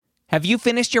Have you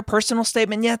finished your personal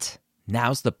statement yet?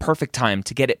 Now's the perfect time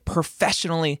to get it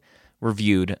professionally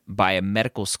reviewed by a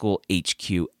medical school HQ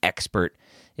expert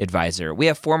advisor. We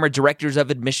have former directors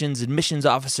of admissions, admissions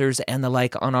officers, and the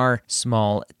like on our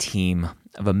small team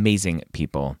of amazing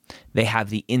people. They have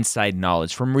the inside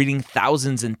knowledge from reading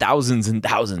thousands and thousands and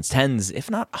thousands, tens,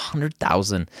 if not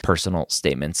 100,000 personal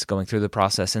statements, going through the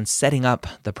process and setting up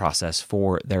the process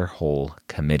for their whole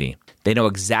committee. They know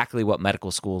exactly what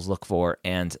medical schools look for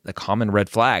and the common red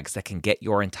flags that can get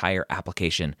your entire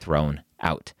application thrown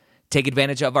out. Take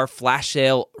advantage of our flash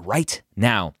sale right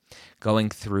now, going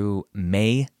through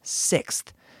May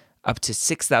 6th, up to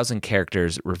 6,000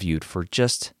 characters reviewed for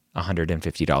just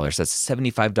 $150. That's a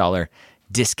 $75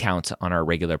 discount on our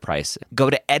regular price. Go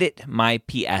to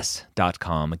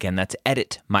editmyps.com. Again, that's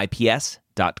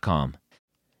editmyps.com.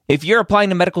 If you're applying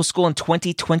to medical school in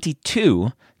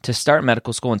 2022 to start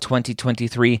medical school in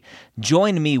 2023,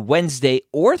 join me Wednesday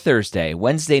or Thursday,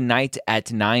 Wednesday night at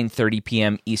 9:30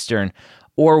 p.m. Eastern,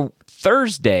 or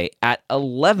Thursday at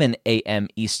 11 a.m.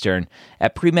 Eastern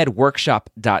at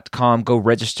premedworkshop.com. Go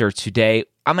register today.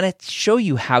 I'm going to show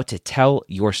you how to tell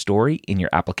your story in your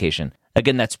application.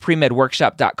 Again, that's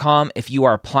premedworkshop.com. If you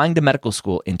are applying to medical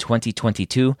school in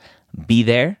 2022, be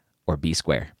there or be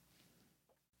square.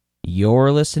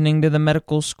 You're listening to the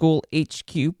Medical School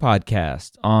HQ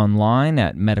podcast online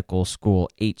at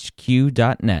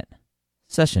medicalschoolhq.net.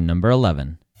 Session number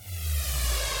 11.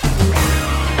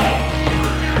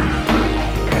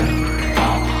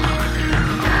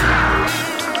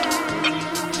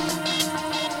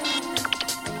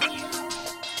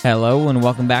 Hello, and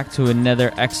welcome back to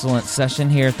another excellent session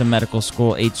here at the Medical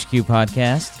School HQ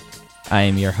podcast. I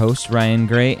am your host, Ryan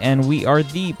Gray, and we are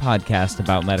the podcast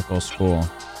about medical school.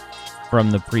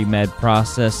 From the pre-med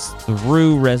process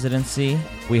through residency,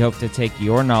 we hope to take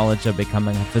your knowledge of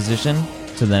becoming a physician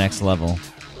to the next level.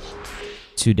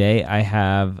 Today, I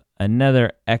have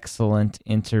another excellent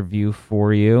interview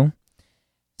for you.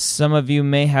 Some of you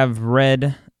may have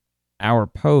read our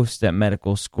post at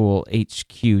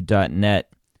medicalschoolhq.net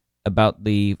about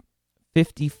the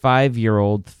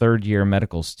 55-year-old third-year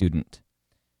medical student.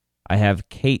 I have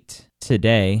Kate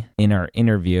today in our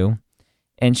interview,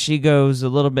 and she goes a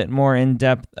little bit more in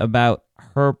depth about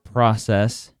her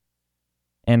process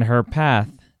and her path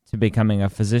to becoming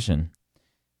a physician.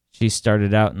 She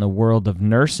started out in the world of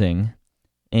nursing,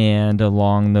 and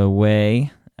along the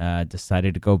way,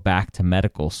 decided to go back to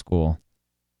medical school.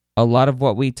 A lot of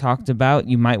what we talked about,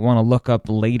 you might want to look up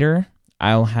later.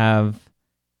 I'll have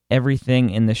everything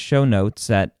in the show notes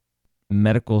at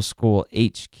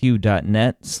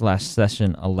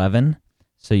medicalschoolhq.net/session11,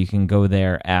 so you can go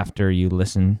there after you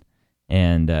listen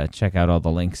and check out all the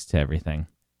links to everything.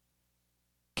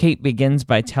 Kate begins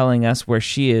by telling us where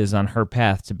she is on her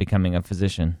path to becoming a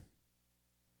physician.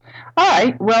 All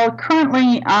right. Well,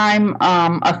 currently I'm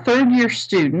a third-year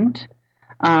student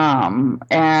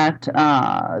at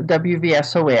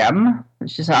WVSOM,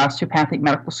 which is Osteopathic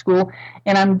Medical School,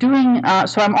 and I'm doing,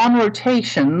 so I'm on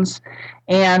rotations,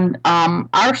 and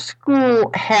our school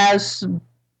has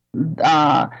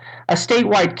a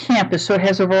statewide campus, so it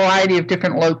has a variety of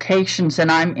different locations,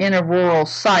 and I'm in a rural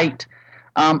site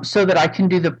so that I can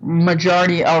do the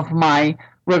majority of my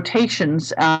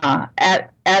rotations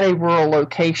at a rural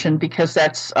location, because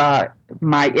that's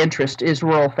my interest is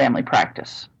rural family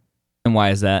practice. And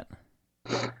why is that?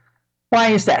 Why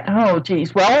is that? Oh,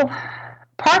 geez. Well,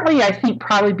 partly I think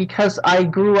probably because I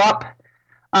grew up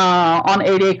on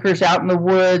 8 acres out in the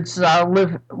woods,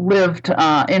 lived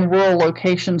in rural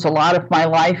locations a lot of my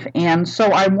life, and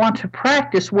so I want to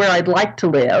practice where I'd like to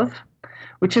live,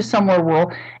 which is somewhere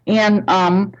rural. And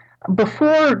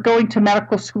before going to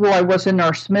medical school, I was a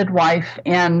nurse midwife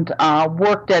and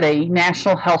worked at a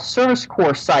National Health Service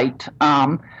Corps site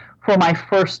for my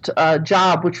first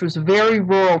job, which was very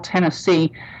rural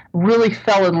Tennessee. Really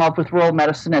fell in love with rural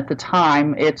medicine at the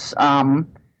time. It's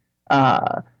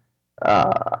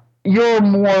you're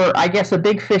more, I guess, a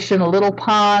big fish in a little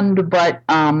pond, but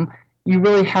you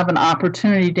really have an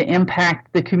opportunity to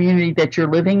impact the community that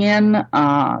you're living in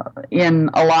a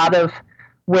lot of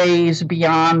ways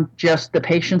beyond just the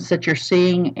patients that you're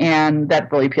seeing, and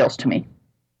that really appeals to me.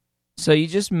 So you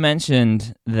just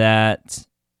mentioned that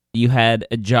you had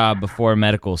a job before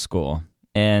medical school,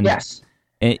 and yes,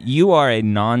 you are a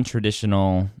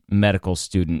non-traditional medical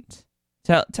student.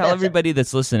 Tell everybody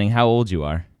that's listening how old you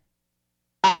are.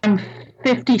 I'm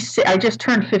 56. I just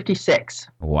turned 56.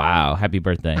 Wow. Happy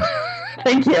birthday.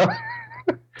 Thank you.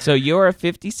 So you're a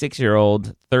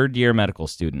 56-year-old third-year medical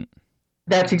student.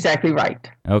 That's exactly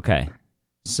right. Okay.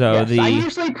 So yes, I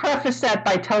usually preface that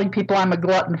by telling people I'm a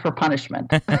glutton for punishment.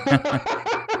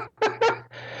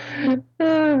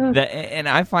 And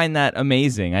I find that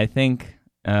amazing. I think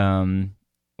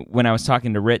when I was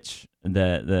talking to Rich,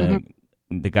 the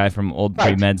guy from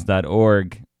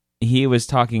oldpremeds.org, he was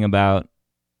talking about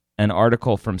an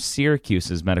article from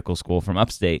Syracuse's medical school from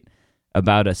upstate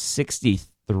about a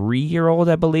 63-year-old,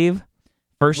 I believe,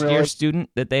 first-year student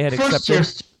that they had accepted. First-year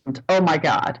student. Oh, my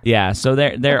God. Yeah, so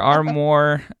there are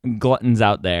more gluttons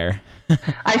out there.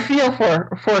 I feel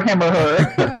for him or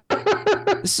her.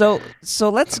 So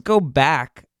let's go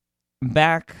back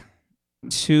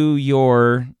to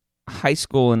your high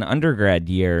school and undergrad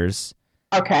years.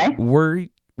 Okay.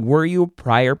 Were you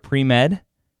prior pre-med?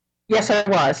 Yes, I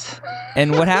was.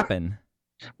 And what happened?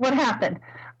 What happened?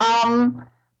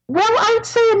 Well, I'd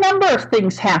say a number of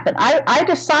things happened. I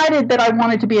decided that I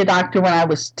wanted to be a doctor when I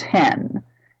was 10,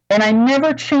 and I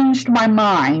never changed my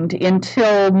mind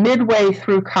until midway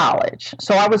through college.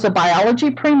 So I was a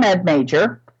biology pre-med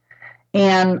major,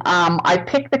 and I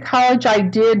picked the college I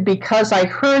did because I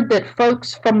heard that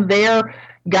folks from there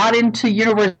got into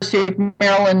University of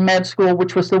Maryland Med School,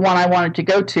 which was the one I wanted to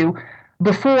go to,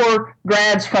 before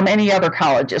grads from any other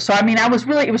colleges. So, I mean, it was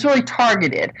really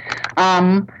targeted.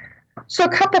 So a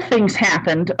couple things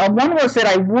happened. One was that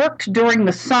I worked during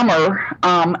the summer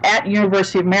at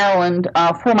University of Maryland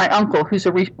for my uncle, who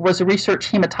was a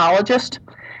research hematologist.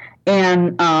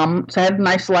 And so I had a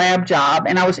nice lab job,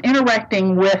 and I was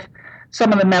interacting with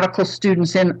some of the medical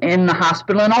students in the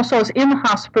hospital, and also I was in the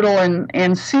hospital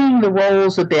and seeing the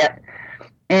roles a bit.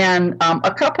 And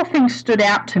a couple things stood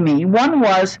out to me. One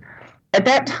was, at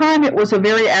that time, it was a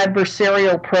very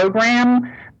adversarial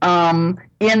program,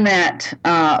 in that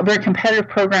a very competitive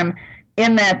program,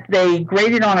 in that they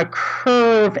graded on a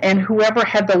curve, and whoever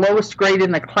had the lowest grade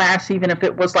in the class, even if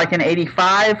it was like an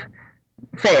 85,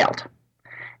 failed.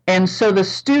 And so the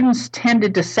students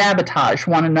tended to sabotage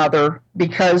one another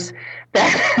because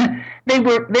that they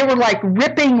were like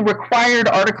ripping required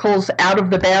articles out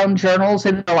of the bound journals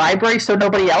in the library so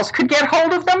nobody else could get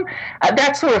hold of them,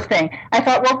 that sort of thing. I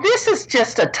thought, well, this is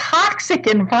just a toxic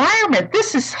environment.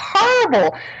 This is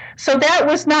horrible. So that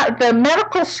was not, the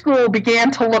medical school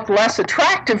began to look less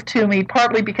attractive to me,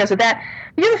 partly because of that.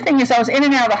 The other thing is I was in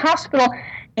and out of the hospital,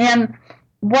 and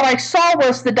what I saw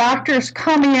was the doctors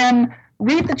come in,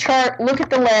 read the chart, look at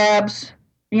the labs,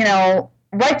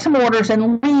 write some orders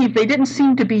and leave. They didn't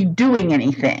seem to be doing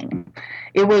anything.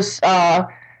 It was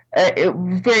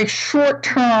very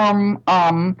short-term,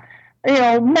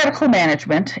 medical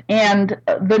management, and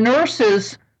the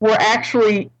nurses were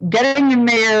actually getting in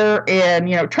there and,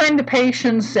 turning to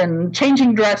patients and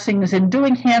changing dressings and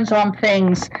doing hands-on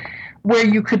things where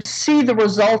you could see the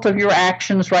result of your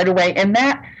actions right away. And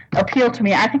that appealed to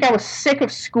me. I think I was sick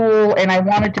of school and I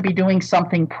wanted to be doing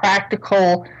something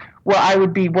practical where I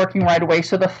would be working right away.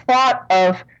 So the thought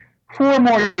of 4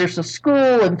 more years of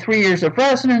school and 3 years of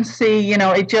residency,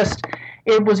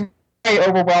 it was very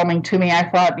overwhelming to me. I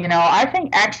thought, I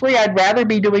think actually I'd rather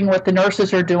be doing what the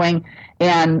nurses are doing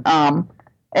and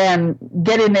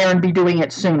get in there and be doing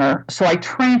it sooner. So I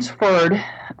transferred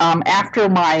after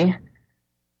my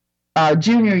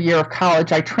junior year of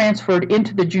college. I transferred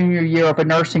into the junior year of a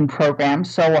nursing program.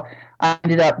 So I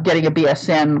ended up getting a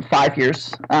BSN 5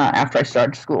 years after I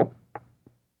started school.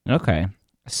 Okay.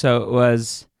 So it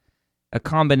was a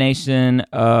combination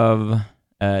of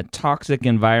a toxic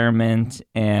environment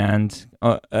and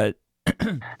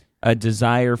a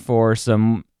desire for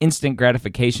some instant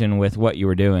gratification with what you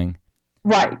were doing.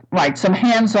 Right. Some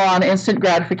hands-on instant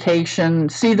gratification,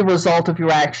 see the result of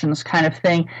your actions kind of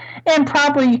thing. And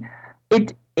probably,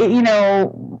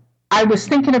 I was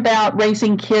thinking about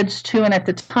raising kids too, and at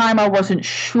the time I wasn't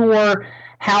sure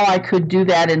how I could do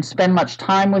that and spend much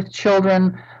time with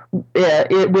children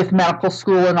with medical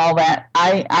school and all that.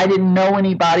 I didn't know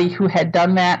anybody who had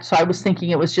done that, so I was thinking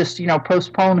it was just,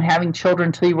 postpone having children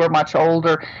until you were much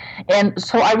older. And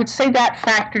so I would say that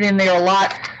factored in there a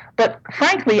lot. But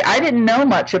frankly, I didn't know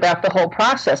much about the whole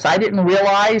process. I didn't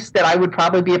realize that I would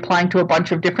probably be applying to a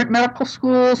bunch of different medical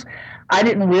schools. I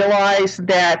didn't realize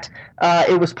that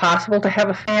it was possible to have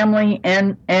a family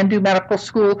and do medical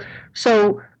school.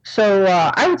 So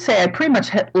I would say I pretty much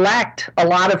lacked a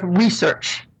lot of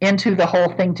research into the whole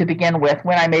thing to begin with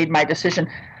when I made my decision.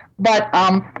 But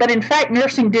in fact,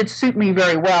 nursing did suit me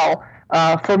very well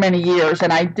for many years,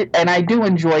 and I do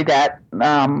enjoy that,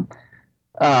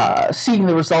 seeing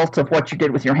the results of what you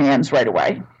did with your hands right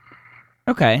away.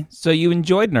 Okay, so you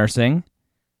enjoyed nursing.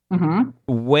 Mm-hmm.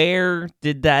 Where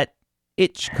did that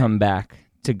itch come back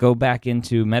to go back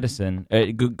into medicine,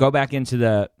 go back into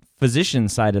the physician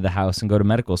side of the house and go to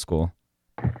medical school?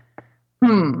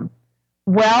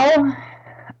 Well,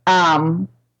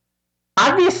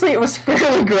 Obviously, it was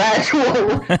fairly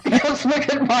gradual because look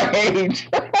at my age.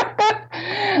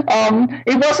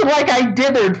 It wasn't like I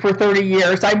dithered for 30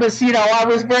 years. I was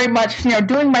very much,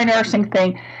 doing my nursing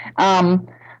thing.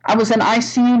 I was an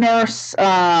ICU nurse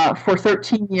for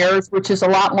 13 years, which is a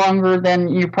lot longer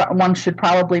than one should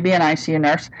probably be an ICU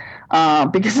nurse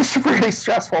because it's really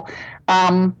stressful.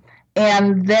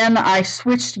 And then I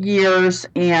switched gears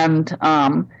and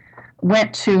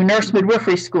went to nurse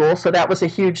midwifery school, so that was a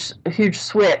huge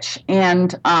switch,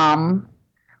 and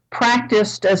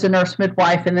practiced as a nurse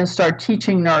midwife and then started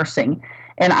teaching nursing.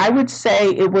 And I would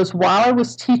say it was while I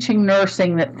was teaching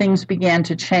nursing that things began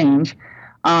to change.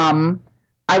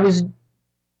 I was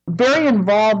very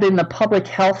involved in the public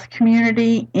health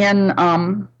community in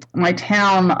my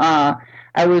town.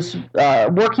 I was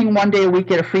working one day a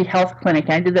week at a free health clinic.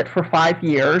 I did that for 5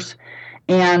 years.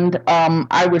 And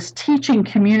I was teaching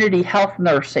community health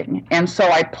nursing. And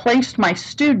so I placed my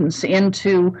students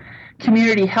into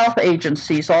community health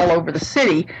agencies all over the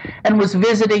city and was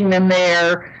visiting them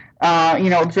there,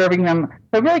 observing them.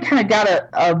 I really kind of got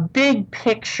a big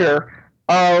picture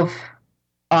of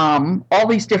all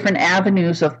these different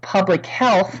avenues of public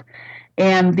health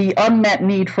and the unmet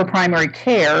need for primary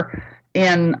care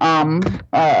in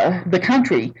the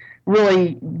country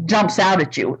really jumps out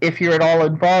at you if you're at all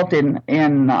involved in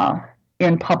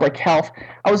public health.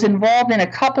 I was involved in a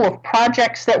couple of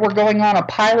projects that were going on, a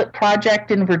pilot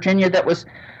project in Virginia that was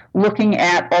looking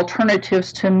at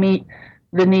alternatives to meet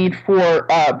the need for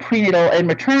prenatal and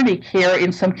maternity care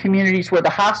in some communities where the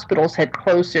hospitals had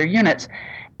closed their units.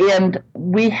 And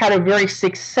we had a very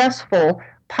successful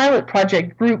pilot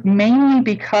project group, mainly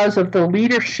because of the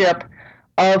leadership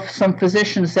of some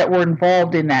physicians that were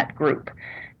involved in that group.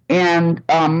 And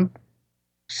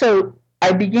so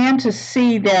I began to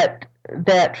see that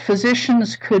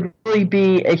physicians could really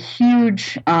be a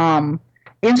huge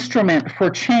instrument for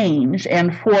change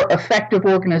and for effective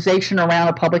organization around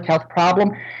a public health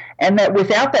problem, and that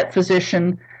without that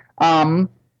physician,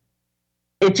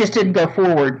 it just didn't go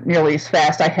forward nearly as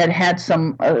fast. I had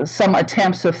some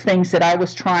attempts of things that I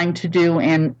was trying to do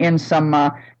in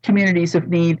some communities of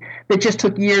need that just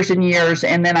took years and years,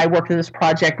 and then I worked at this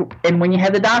project. And when you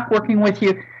had the doc working with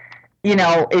you,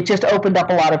 it just opened up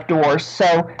a lot of doors.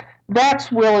 So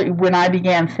that's really when I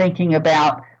began thinking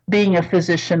about being a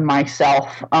physician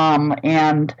myself.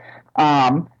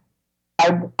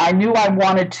 I knew I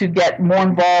wanted to get more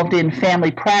involved in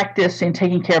family practice, in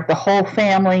taking care of the whole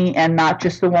family and not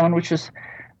just the woman, which was,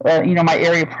 my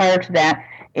area prior to that.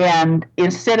 And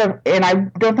I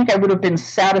don't think I would have been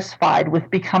satisfied with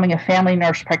becoming a family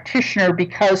nurse practitioner,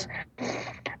 because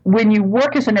when you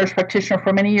work as a nurse practitioner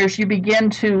for many years, you begin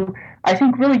to, I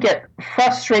think, really get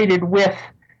frustrated with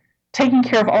taking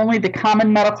care of only the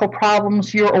common medical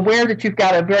problems. You're aware that you've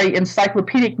got a very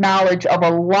encyclopedic knowledge of a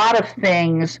lot of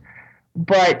things,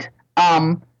 but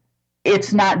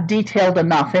it's not detailed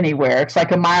enough anywhere. It's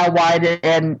like a mile wide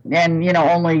and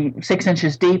only 6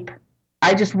 inches deep.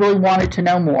 I just really wanted to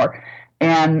know more,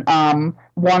 and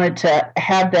wanted to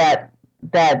have that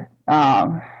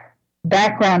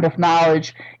background of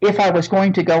knowledge if I was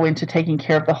going to go into taking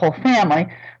care of the whole family.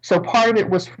 So part of it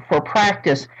was for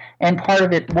practice, and part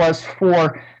of it was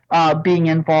for being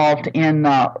involved in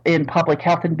public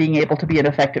health and being able to be an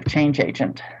effective change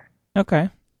agent.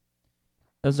 Okay.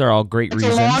 Those are all great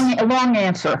reasons. A long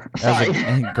answer. Sorry.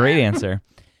 A great answer.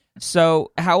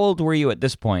 So how old were you at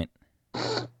this point?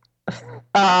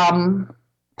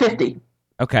 50.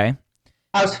 Okay.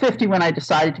 I was 50 when I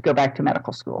decided to go back to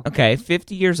medical school. Okay,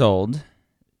 50 years old.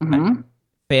 Mm-hmm.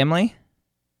 Family?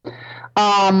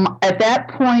 At that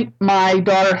point, my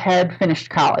daughter had finished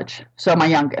college, so my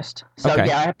youngest. So okay.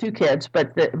 Yeah, I have 2 kids,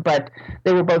 but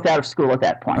they were both out of school at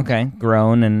that point. Okay,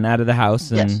 grown and out of the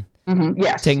house and yes. Mm-hmm.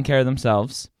 Yes. taking care of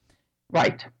themselves.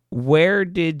 Right. Where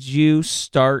did you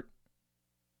start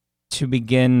to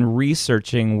begin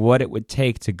researching what it would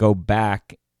take to go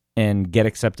back and get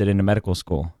accepted into medical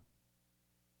school?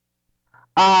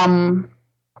 I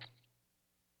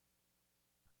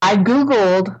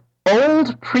Googled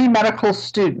old pre-medical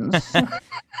students.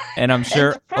 And I'm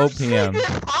sure and the first OPM. thing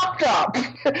that popped up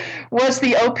was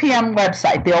the OPM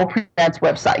website, the old pre-meds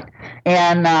website.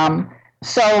 And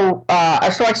so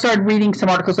I started reading some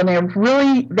articles on there.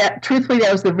 Truthfully,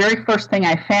 that was the very first thing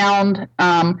I found.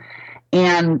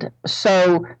 And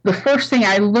so the first thing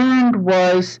I learned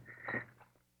was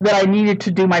that I needed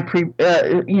to do my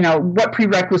what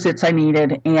prerequisites I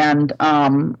needed, and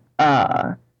that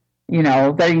I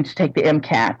needed to take the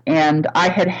MCAT. And I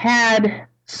had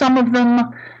some of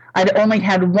them. I'd only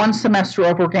had 1 semester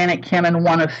of organic chem and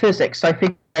 1 of physics, so I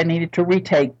figured I needed to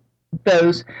retake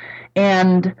those.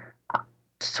 And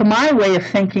to my way of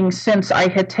thinking, since I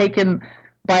had taken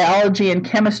biology and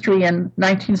chemistry in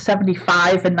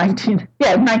 1975 and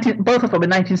both of them in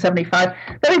 1975,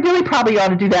 that I really probably ought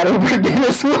to do that over again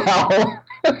as well.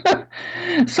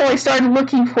 So I started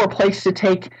looking for a place to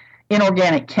take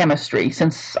inorganic chemistry,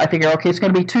 since I figured, okay, it's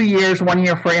going to be 2 years, 1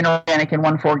 year for inorganic and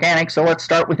one for organic, so let's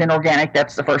start with inorganic.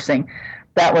 That's the first thing.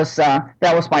 That was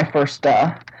my first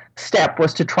step,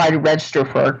 was to try to register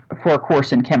for a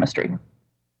course in chemistry.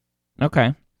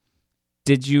 Okay.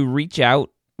 Did you reach out,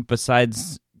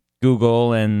 besides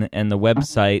Google and the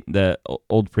website, the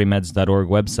oldpremeds.org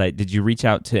website, did you reach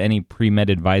out to any pre-med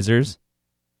advisors?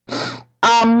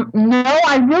 No,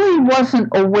 I really wasn't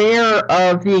aware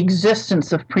of the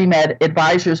existence of pre-med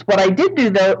advisors. What I did do,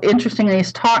 though, interestingly,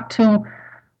 is talk to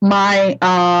my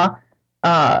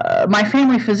my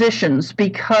family physicians,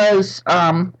 because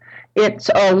it's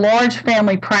a large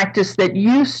family practice that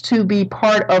used to be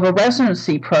part of a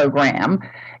residency program,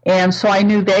 and so I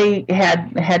knew they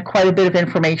had quite a bit of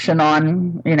information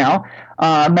on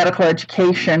medical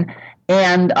education,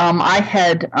 and I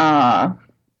had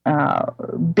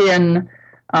been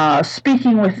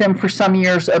speaking with them for some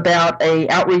years about a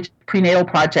outreach prenatal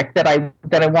project that I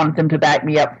wanted them to back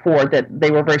me up for, that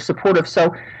they were very supportive.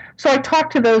 So I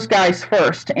talked to those guys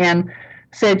first and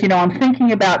said, I'm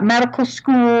thinking about medical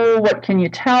school. What can you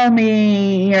tell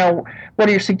me? What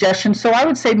are your suggestions? So I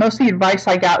would say most of the advice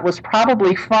I got was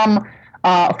probably from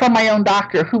my own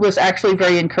doctor, who was actually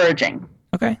very encouraging.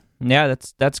 Okay. Yeah,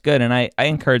 that's good. And I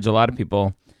encourage a lot of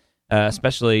people,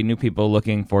 especially new people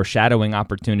looking for shadowing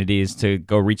opportunities, to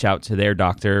go reach out to their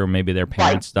doctor or maybe their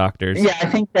parents' doctors. Yeah, I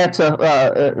think that's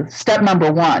a step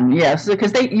number one, yes,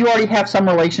 because you already have some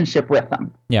relationship with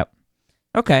them. Yep.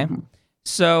 Okay.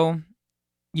 So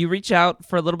you reach out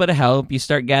for a little bit of help. You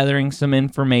start gathering some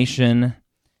information.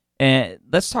 And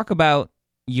let's talk about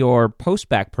your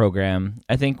post-bac program.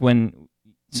 I think when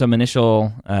some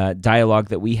initial dialogue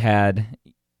that we had,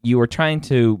 you were trying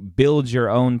to build your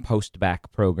own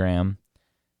post-bac program,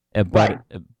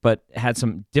 but had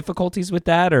some difficulties with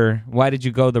that, or why did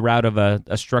you go the route of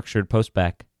a structured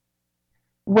post-bac?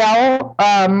 Well,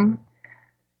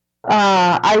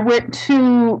 I went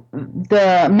to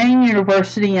the main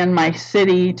university in my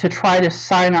city to try to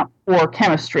sign up for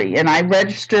chemistry, and I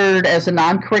registered as a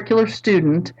non-curricular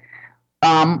student,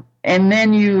 and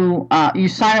then you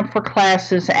sign up for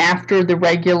classes after the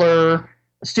regular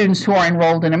students who are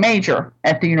enrolled in a major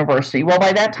at the university. Well,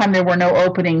 by that time, there were no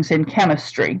openings in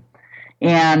chemistry.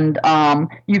 And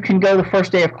you can go the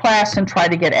first day of class and try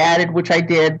to get added, which I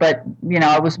did, but,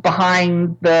 I was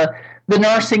behind the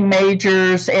nursing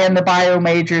majors and the bio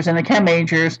majors and the chem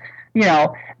majors.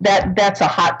 That's a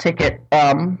hot ticket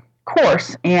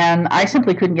course, and I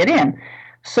simply couldn't get in.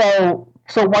 So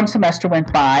one semester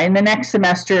went by, and the next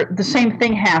semester, the same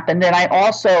thing happened, and I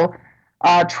also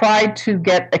tried to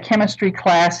get a chemistry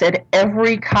class at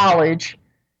every college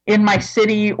in my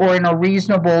city or in a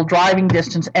reasonable driving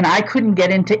distance, and I couldn't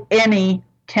get into any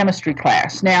chemistry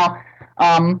class. Now,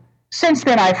 since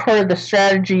then, I've heard the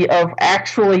strategy of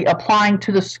actually applying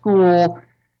to the school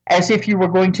as if you were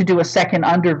going to do a second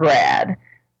undergrad,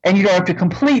 and you don't have to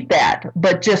complete that,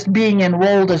 but just being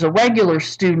enrolled as a regular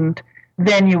student,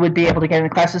 then you would be able to get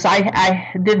into classes.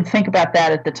 I didn't think about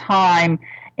that at the time,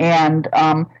 and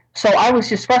so I was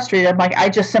just frustrated. I'm like, I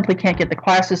just simply can't get the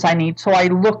classes I need. So I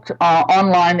looked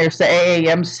online. There's the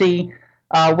AAMC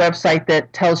website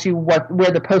that tells you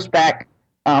where the post-bac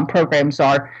programs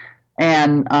are,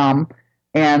 and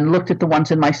looked at the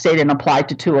ones in my state and applied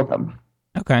to 2 of them.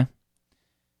 Okay.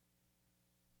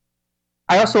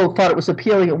 I also thought it was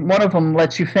appealing. One of them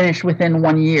lets you finish within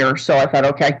 1 year. So I thought,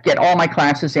 okay, I can get all my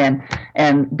classes in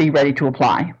and be ready to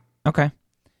apply. Okay.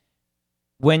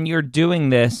 When you're doing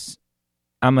this,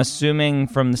 I'm assuming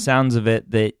from the sounds of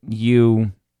it that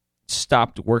you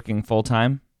stopped working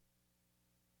full-time?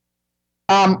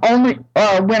 Only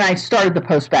when I started the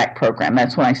post-bac program.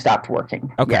 That's when I stopped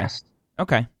working. Okay. Yes.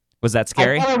 Okay. Was that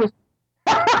scary? Oh,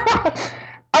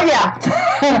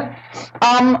 yeah.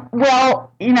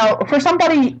 Well, for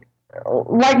somebody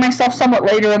like myself somewhat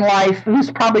later in life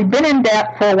who's probably been in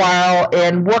debt for a while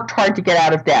and worked hard to get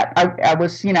out of debt, I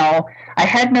was, I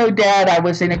had no debt. I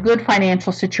was in a good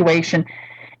financial situation.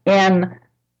 And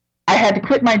I had to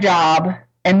quit my job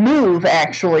and move,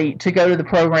 actually, to go to the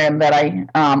program that I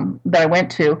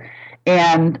went to,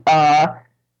 and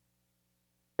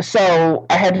so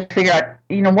I had to figure out,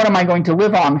 what am I going to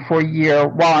live on for a year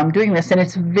while I'm doing this? And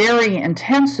it's very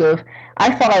intensive.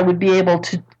 I thought I would be able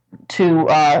to do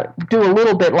a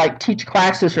little bit, like teach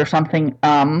classes or something,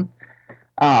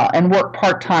 and work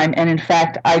part-time. And in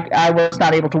fact, I was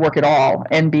not able to work at all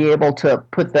and be able to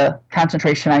put the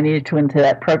concentration I needed to into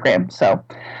that program. So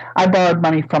I borrowed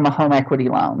money from a home equity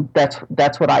loan.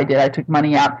 That's what I did. I took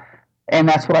money out, and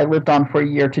that's what I lived on for a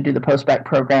year to do the post-bac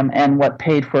program, and what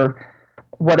paid for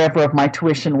whatever of my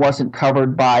tuition wasn't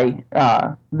covered by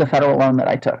the federal loan that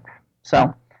I took.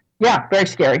 So, yeah, very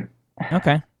scary.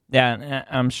 Okay. Yeah,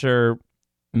 I'm sure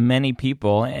many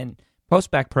people, and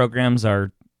post-bac programs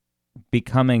are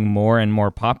becoming more and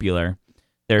more popular.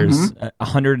 There's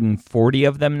 140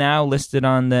 of them now listed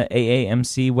on the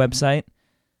AAMC website.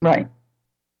 Right.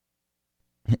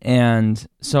 And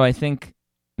so I think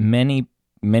many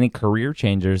career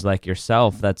changers like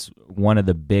yourself, that's one of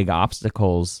the big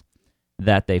obstacles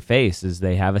that they face, is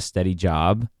they have a steady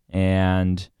job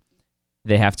and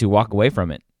they have to walk away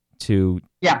from it to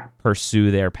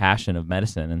pursue their passion of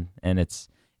medicine. And it's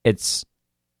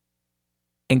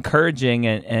encouraging,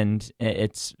 and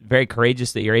it's very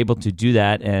courageous that you're able to do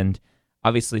that, and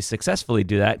obviously successfully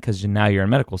do that, because now you're in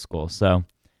medical school. So,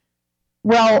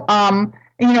 well,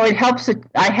 it helps that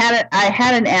I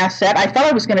had an asset. I thought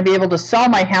I was going to be able to sell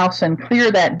my house and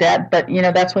clear that debt, but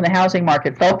that's when the housing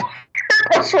market fell apart.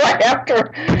 right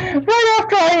after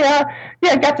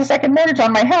I got the second mortgage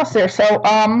on my house there. So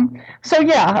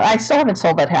yeah, I still haven't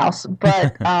sold that house,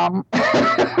 but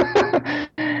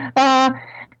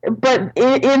but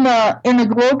in the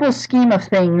global scheme of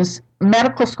things,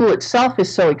 medical school itself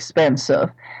is so expensive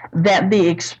that the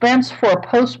expense for a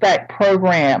post-bac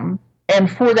program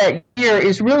and for that year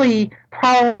is really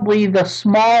probably the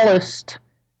smallest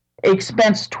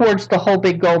expense towards the whole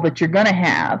big goal that you're going to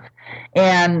have.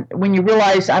 And when you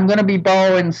realize I'm going to be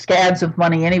borrowing scads of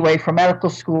money anyway for medical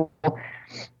school,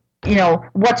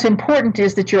 what's important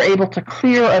is that you're able to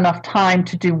clear enough time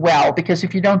to do well, because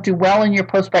if you don't do well in your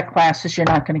post-bac classes, you're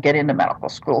not going to get into medical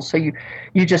school. So you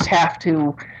just have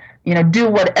to, do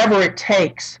whatever it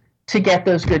takes to get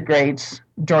those good grades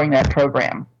during that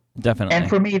program. Definitely. And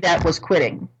for me, that was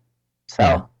quitting.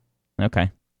 So. Yeah.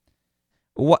 Okay.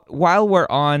 While we're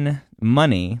on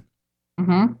money,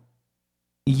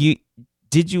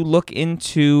 did you look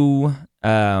into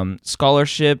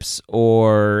scholarships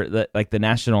or the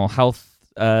National Health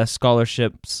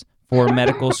scholarships for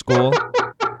medical school?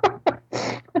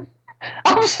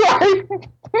 I'm sorry.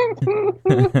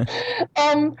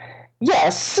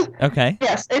 Yes. Okay.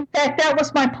 Yes. In fact, that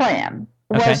was my plan.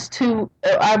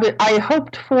 I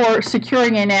hoped for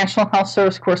securing a National Health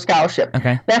Service Corps scholarship.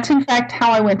 Okay. That's in fact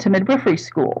how I went to midwifery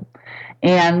school,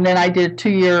 and then I did a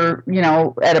 2-year,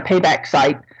 at a payback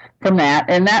site from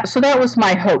that, so that was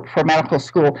my hope for medical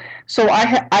school. So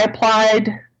I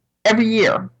applied every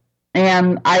year,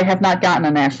 and I have not gotten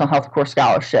a National Health Corps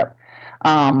scholarship.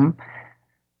 My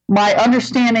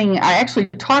understanding, I actually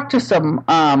talked to some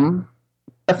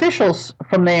officials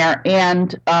from there,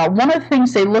 and one of the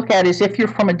things they look at is if you're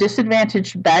from a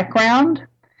disadvantaged background,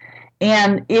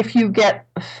 and if you get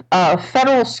a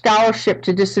federal scholarship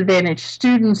to disadvantaged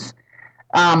students,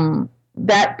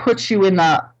 that puts you in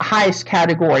the highest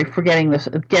category for getting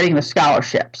the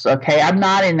scholarships. Okay, I'm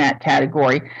not in that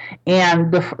category,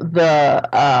 and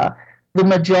the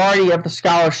majority of the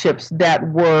scholarships that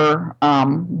were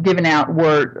given out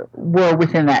were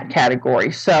within that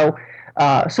category. So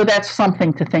that's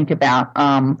something to think about.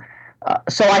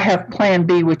 So I have Plan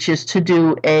B, which is to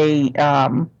do a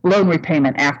loan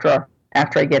repayment after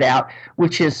I get out,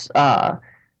 which is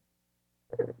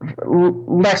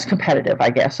less competitive, I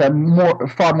guess. I'm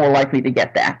far more likely to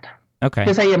get that. Okay.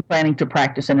 Because I am planning to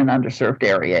practice in an underserved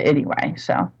area anyway.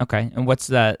 So. Okay, and what's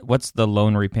that? What's the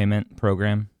loan repayment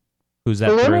program? Who's that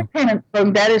the through? Loan repayment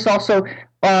program, that is also,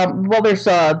 there's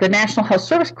the National Health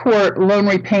Service Corps loan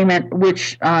repayment,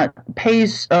 which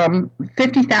pays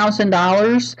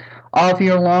 $50,000 of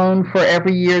your loan for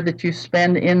every year that you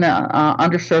spend in the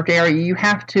underserved area. You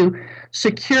have to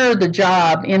secure the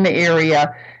job in the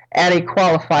area at a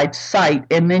qualified site,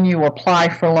 and then you apply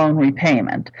for loan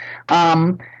repayment.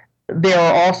 There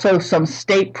are also some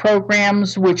state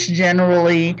programs which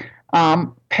generally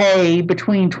pay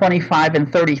between $25,000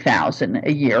 and $30,000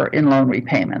 a year in loan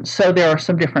repayments. So there are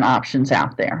some different options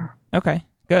out there. Okay,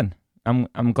 good.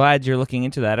 I'm glad you're looking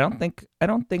into that. I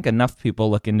don't think enough people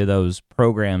look into those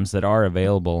programs that are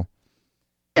available.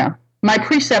 Yeah. My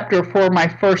preceptor for my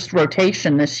first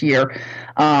rotation this year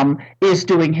is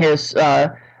doing his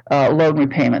loan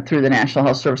repayment through the National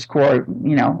Health Service Corps.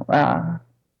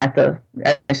 As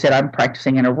I said, I'm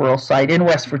practicing in a rural site in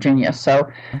West Virginia, so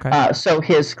so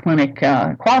his clinic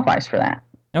qualifies for that.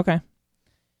 Okay.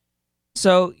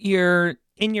 So you're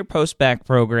in your post-bac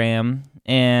program,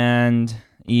 and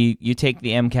you take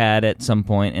the MCAT at some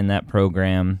point in that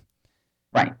program.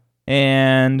 Right.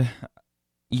 and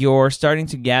you're starting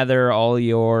to gather all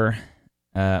your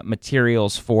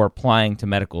materials for applying to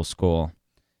medical school.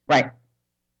 Right.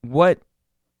 What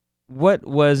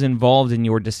was involved in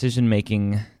your decision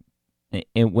making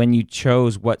when you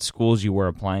chose what schools you were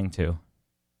applying to?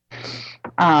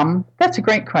 That's a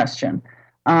great question.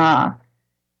 I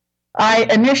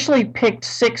initially picked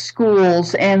 6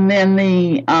 schools, and then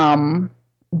the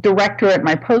director at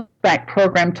my postbac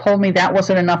program told me that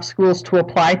wasn't enough schools to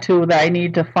apply to, that I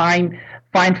needed to find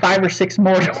 5 or 6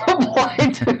 more to apply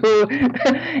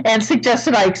to, and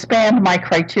suggested I expand my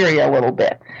criteria a little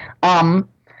bit.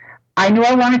 I knew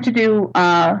I wanted to do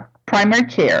primary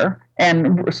care,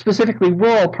 and specifically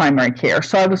rural primary care,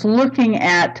 so I was looking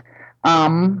at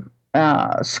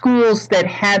schools that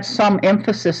had some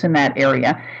emphasis in that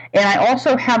area. And I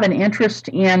also have an interest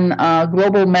in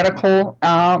global medical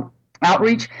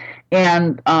outreach.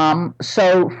 And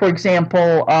so, for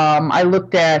example, I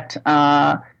looked at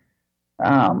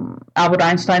Albert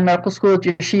Einstein Medical School at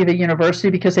Yeshiva University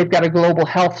because they've got a global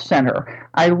health center.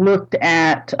 I looked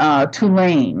at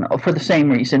Tulane for the same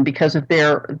reason, because of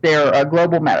their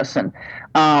global medicine.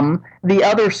 The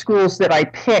other schools that I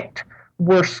picked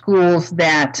were schools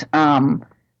that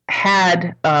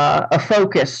had a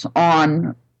focus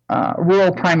on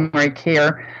rural primary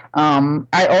care.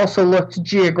 I also looked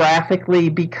geographically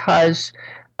because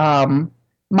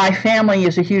my family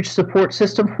is a huge support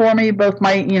system for me. Both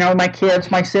my kids,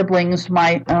 my siblings,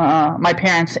 my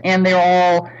parents, and they're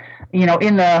all,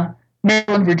 in the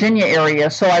Maryland, Virginia area.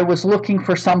 So I was looking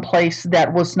for some place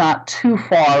that was not too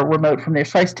far remote from there.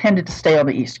 So I tended to stay on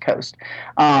the East Coast,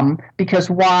 because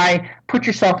why put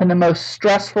yourself in the most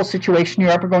stressful situation you're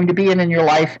ever going to be in your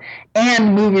life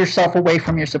and move yourself away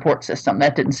from your support system?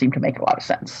 That didn't seem to make a lot of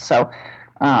sense. So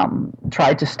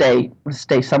tried to stay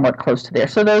somewhat close to there.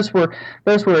 So those were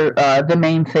the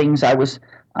main things I was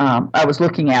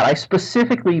looking at. I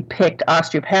specifically picked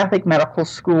osteopathic medical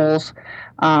schools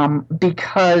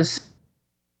because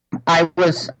I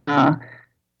was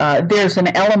there's an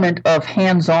element of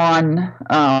hands-on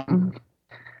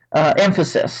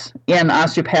emphasis in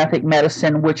osteopathic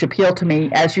medicine, which appealed to me.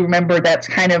 As you remember, that's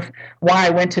kind of why I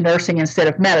went to nursing instead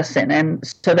of medicine, and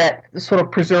so that sort of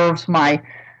preserves my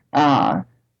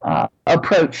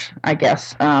approach, I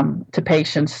guess, to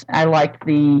patients. I like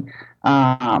the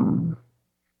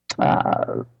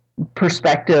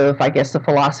perspective, I guess, the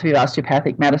philosophy of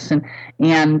osteopathic medicine.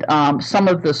 And some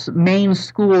of the main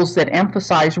schools that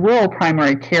emphasize rural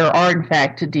primary care are, in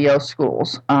fact, DO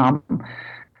schools.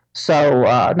 So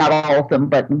not all of them,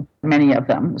 but many of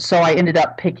them. So I ended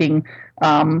up picking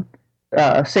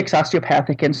 6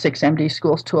 osteopathic and 6 MD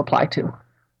schools to apply to.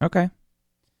 Okay.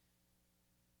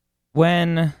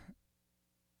 When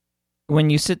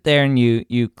you sit there and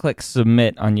you click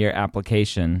submit on your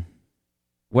application,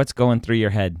 what's going through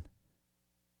your head?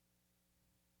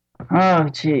 Oh,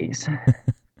 geez.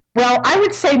 Well, I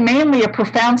would say mainly a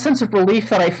profound sense of relief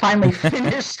that I finally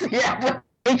finished the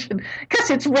application,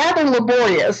 because it's rather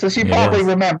laborious, as you probably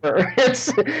remember.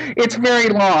 It's very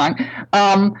long.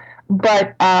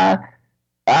 But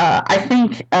I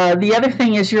think the other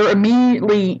thing is you're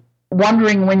immediately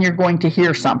wondering when you're going to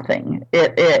hear something.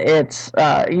 It's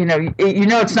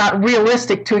it's not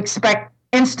realistic to expect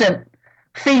instant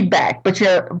feedback, but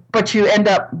you end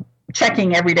up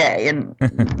checking every day and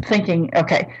thinking,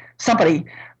 okay,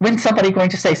 when's somebody going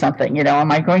to say something? Am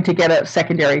I going to get a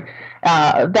secondary?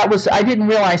 I didn't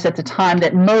realize at the time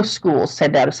that most schools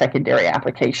send out a secondary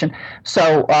application.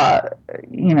 So,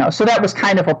 so that was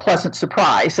kind of a pleasant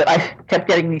surprise that I kept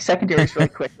getting these secondaries really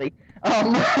quickly.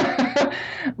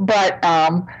 But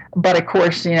of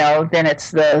course, then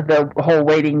it's the whole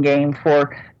waiting game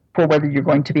for whether you're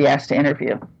going to be asked to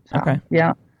interview. So, okay.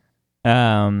 Yeah.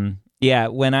 Yeah.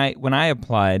 When I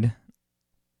applied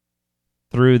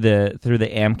through the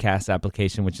AMCAS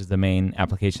application, which is the main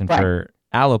application for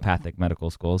allopathic medical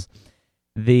schools,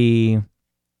 it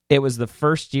was the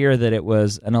first year that it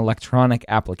was an electronic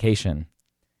application,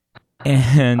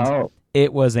 and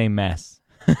it was a mess.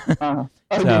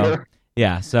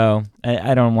 Yeah, so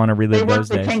I don't want to relive those days.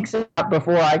 They worked the kinks out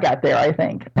before I got there, I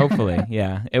think. Hopefully,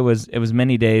 yeah. It was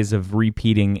many days of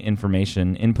repeating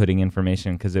information, inputting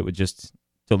information, because it would just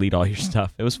delete all your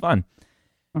stuff. It was fun.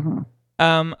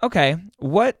 Mm-hmm. Okay,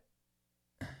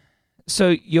 so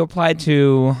you applied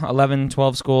to 11,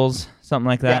 12 schools, something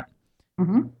like that? Yeah.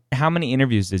 Mm-hmm. How many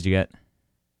interviews did you get?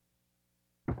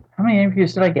 How many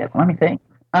interviews did I get? Let me think.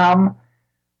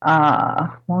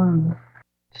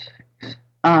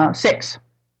 6.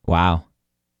 Wow.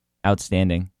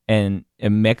 Outstanding. And a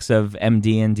mix of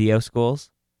MD and DO schools?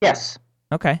 Yes.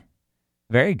 Okay.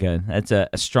 Very good. That's a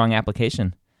strong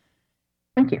application.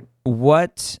 Thank you.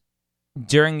 What,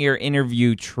 during your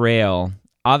interview trail,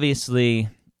 obviously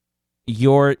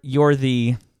you're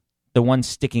the one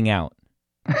sticking out.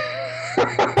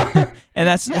 And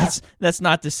that's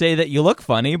not to say that you look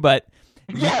funny, but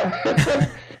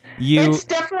it's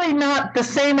definitely not the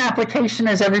same application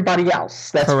as everybody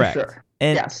else. That's correct. For sure.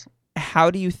 And yes.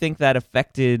 How do you think that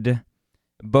affected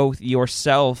both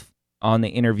yourself on the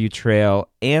interview trail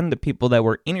and the people that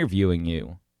were interviewing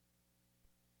you?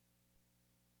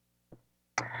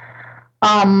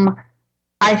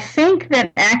 I think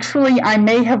that actually I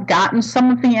may have gotten some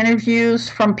of the interviews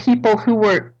from people who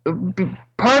were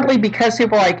partly because they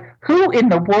were like, "Who in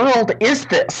the world is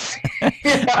this?"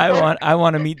 You know? I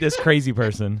want to meet this crazy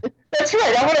person. That's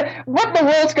right. What in the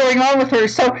world's going on with her?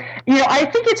 So, I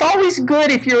think it's always good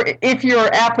if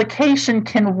your application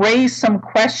can raise some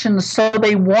questions so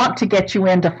they want to get you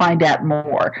in to find out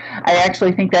more. I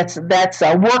actually think that's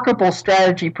a workable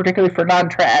strategy, particularly for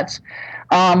non-trads.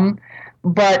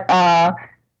 But I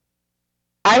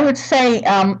would say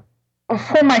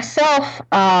for myself,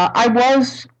 I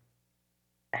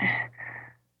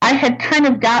had kind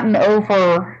of gotten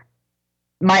over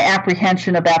my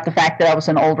apprehension about the fact that I was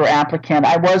an older applicant.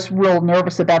 I was real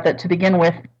nervous about that to begin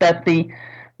with, but the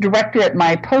director at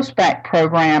my post-bac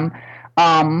program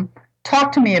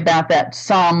talked to me about that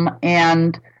some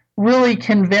and really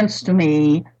convinced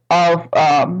me of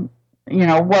what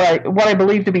I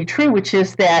believe to be true, which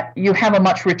is that you have a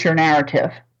much richer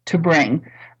narrative to bring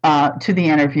to the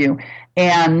interview,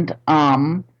 and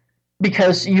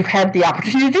because you've had the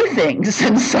opportunity to do things,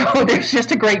 and so there's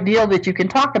just a great deal that you can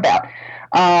talk about.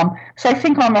 So I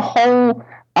think on the whole,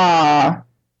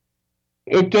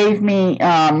 it gave me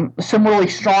some really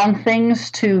strong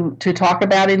things to talk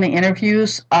about in the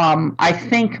interviews. I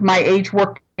think my age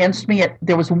worked against me.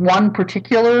 There was one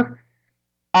particular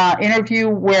interview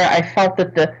where I felt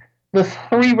that the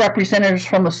three representatives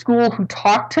from the school who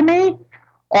talked to me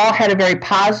all had a very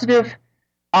positive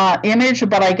image,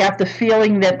 but I got the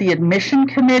feeling that the admission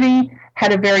committee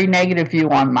had a very negative view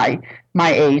on my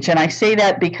age. And I say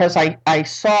that because I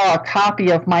saw a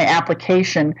copy of my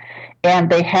application, and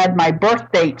they had my birth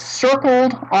date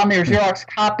circled on their Xerox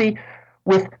copy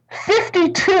with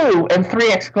 52 and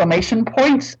 3 exclamation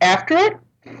points after it.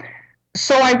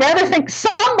 So I rather think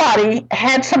somebody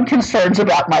had some concerns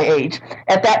about my age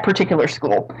at that particular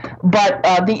school. But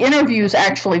the interviews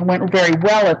actually went very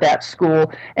well at that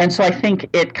school, and so I think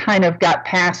it kind of got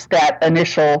past that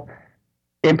initial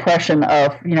impression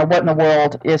of, what in the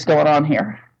world is going on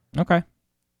here. Okay.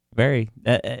 Very.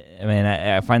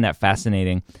 I find that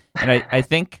fascinating. And I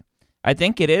think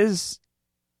it is,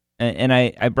 and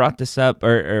I brought this up,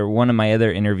 or one of my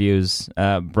other interviews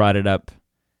brought it up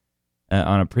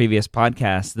on a previous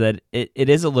podcast, that it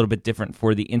is a little bit different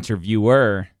for the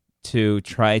interviewer to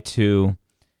try to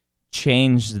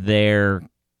change their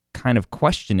kind of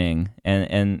questioning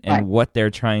and right. what they're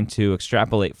trying to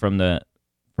extrapolate from the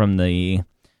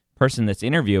person that's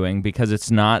interviewing, because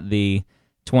it's not the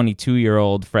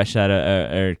 22-year-old fresh out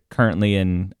of or currently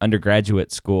in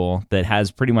undergraduate school that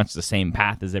has pretty much the same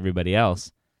path as everybody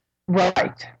else.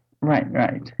 Right. So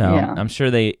yeah. I'm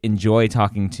sure they enjoy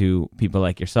talking to people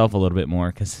like yourself a little bit more,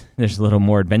 because there's a little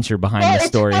more adventure behind the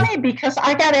story. It's funny because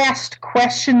I got asked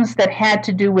questions that had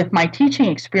to do with my teaching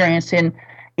experience in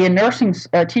nursing,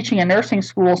 teaching in nursing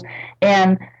schools,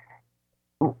 and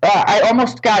I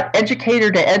almost got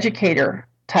educator to educator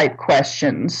type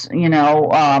questions.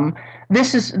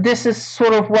 This is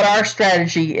sort of what our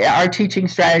teaching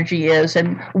strategy is,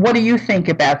 and what do you think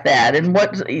about that? And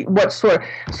what sort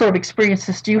of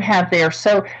experiences do you have there?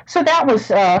 So that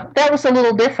was a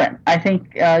little different. I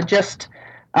think there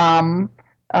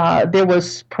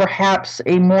was perhaps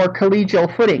a more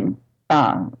collegial footing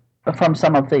from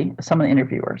some of the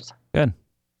interviewers. Good.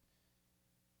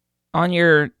 On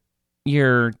your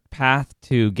path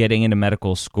to getting into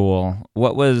medical school,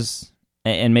 what was,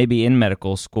 and maybe in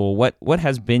medical school, what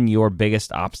has been your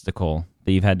biggest obstacle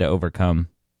that you've had to overcome?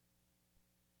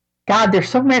 God, there's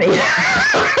so many.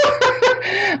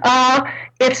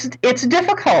 It's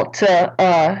difficult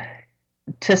to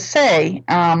say.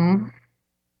 I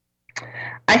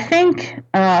think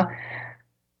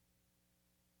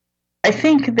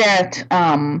that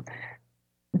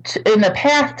in the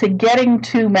path to getting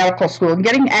to medical school and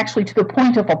getting actually to the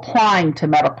point of applying to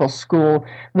medical school,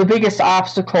 the biggest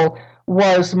obstacle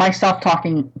was myself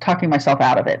talking myself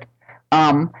out of it.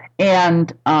 I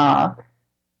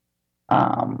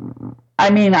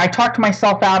talked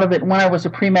myself out of it when I was a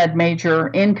pre-med major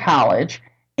in college,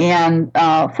 and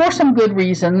for some good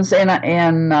reasons, and that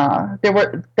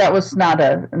was not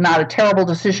a terrible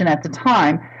decision at the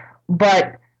time,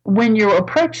 but when you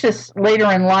approach this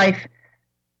later in life,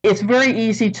 it's very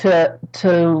easy to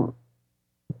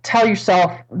tell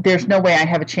yourself there's no way I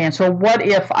have a chance, or what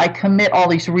if I commit all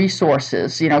these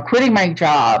resources, quitting my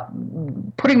job,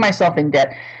 putting myself in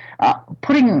debt,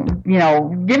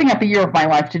 giving up a year of my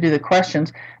life to do the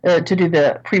questions, to do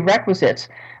the prerequisites.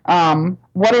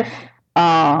 What if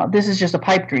this is just a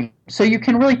pipe dream? So you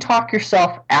can really talk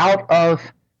yourself out of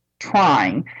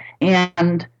trying,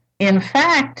 and in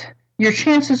fact, your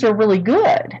chances are really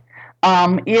good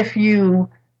if you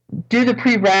do the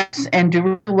prereqs and do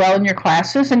really well in your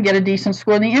classes and get a decent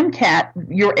score in the MCAT.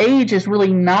 Your age is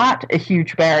really not a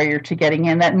huge barrier to getting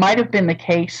in. That might have been the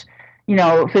case,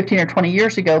 15 or 20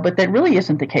 years ago, but that really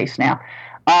isn't the case now.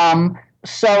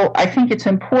 So I think it's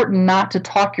important not to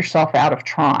talk yourself out of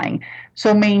trying.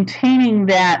 So maintaining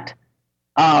that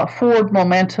forward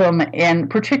momentum, and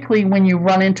particularly when you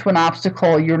run into an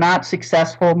obstacle, you're not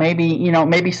successful.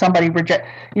 Maybe somebody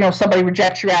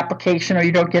rejects your application, or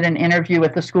you don't get an interview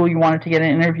at the school you wanted to get an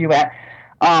interview at.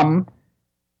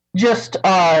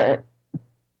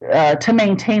 To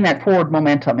maintain that forward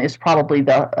momentum is probably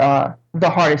the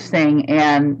hardest thing,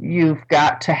 and you've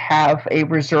got to have a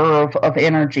reserve of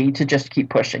energy to just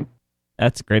keep pushing.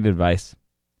 That's great advice.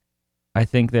 I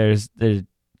think there's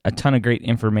a ton of great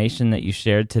information that you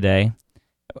shared today.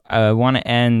 I want to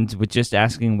end with just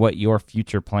asking what your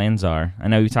future plans are. I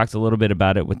know you talked a little bit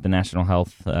about it with the National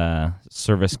Health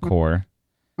Service Corps,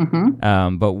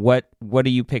 but what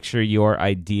do you picture your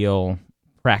ideal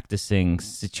practicing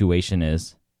situation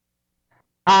is?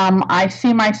 I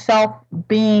see myself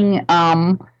being,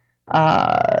 like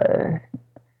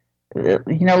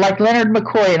Leonard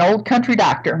McCoy, an old country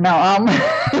doctor. No,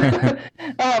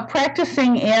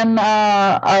 practicing in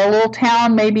a little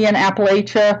town, maybe in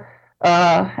Appalachia,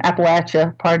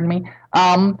 pardon me,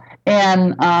 and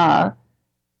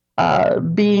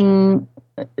being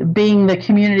the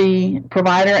community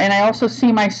provider. And I also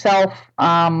see myself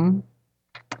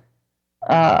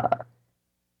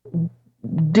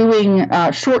doing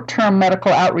short-term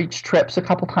medical outreach trips a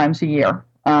couple times a year.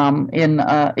 In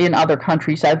other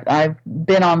countries. I've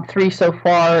been on 3 so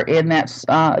far, and that's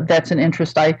an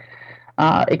interest I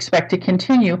expect to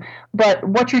continue. But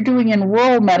what you're doing in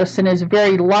rural medicine is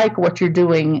very like what you're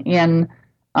doing in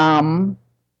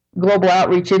global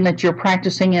outreach, in that you're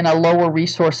practicing in a lower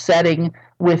resource setting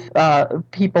with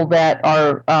people that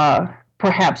are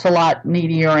perhaps a lot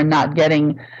needier and not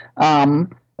getting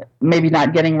maybe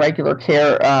not getting regular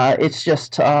care. It's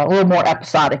just a little more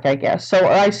episodic, I guess. So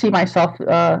I see myself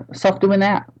doing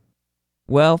that.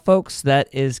 Well, folks, that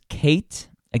is Kate.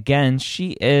 Again,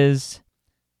 she is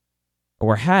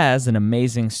or has an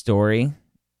amazing story,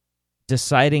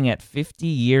 deciding at 50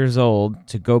 years old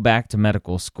to go back to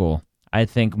medical school. I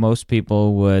think most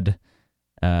people would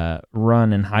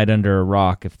run and hide under a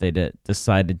rock if they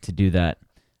decided to do that.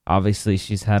 Obviously,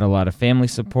 she's had a lot of family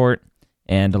support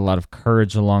and a lot of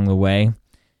courage along the way.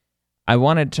 I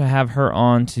wanted to have her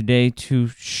on today to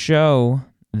show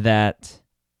that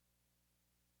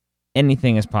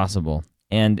anything is possible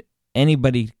and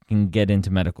anybody can get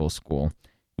into medical school.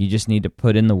 You just need to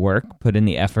put in the work, put in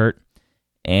the effort,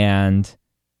 and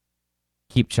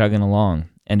keep chugging along,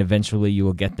 and eventually you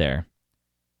will get there.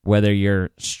 Whether you're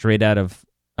straight out of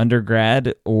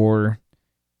undergrad or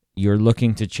you're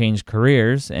looking to change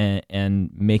careers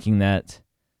and making that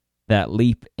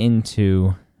leap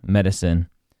into medicine,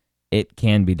 it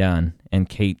can be done, and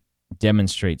Kate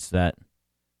demonstrates that.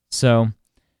 So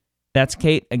that's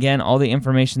Kate. Again, all the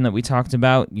information that we talked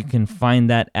about, you can find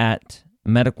that at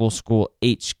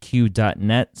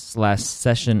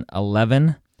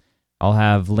medicalschoolhq.net/session11. I'll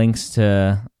have links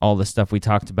to all the stuff we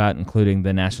talked about, including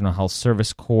the National Health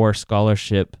Service Corps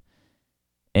scholarship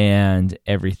and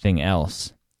everything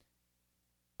else.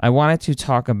 I wanted to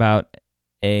talk about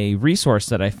a resource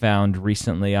that I found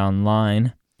recently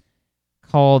online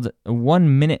called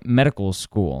 1 Minute Medical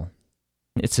School.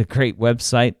 It's a great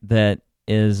website that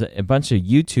is a bunch of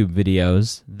YouTube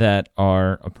videos that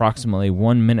are approximately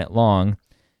 1 minute long,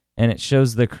 and it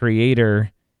shows the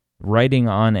creator writing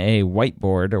on a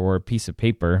whiteboard or a piece of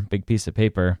paper, big piece of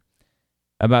paper,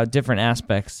 about different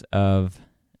aspects of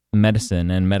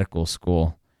medicine and medical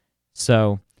school.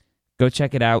 So go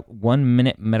check it out,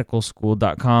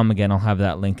 1minutemedicalschool.com. Again, I'll have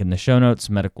that link in the show notes,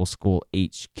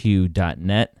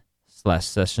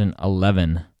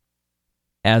 medicalschoolhq.net/session11.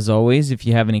 As always, if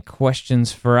you have any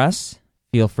questions for us,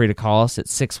 feel free to call us at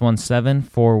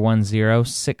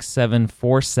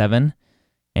 617-410-6747,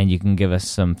 and you can give us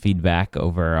some feedback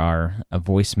over our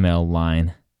voicemail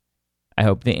line. I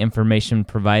hope the information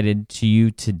provided to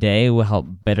you today will help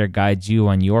better guide you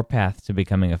on your path to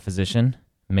becoming a physician.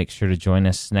 Make sure to join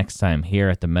us next time here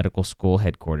at the medical school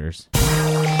headquarters.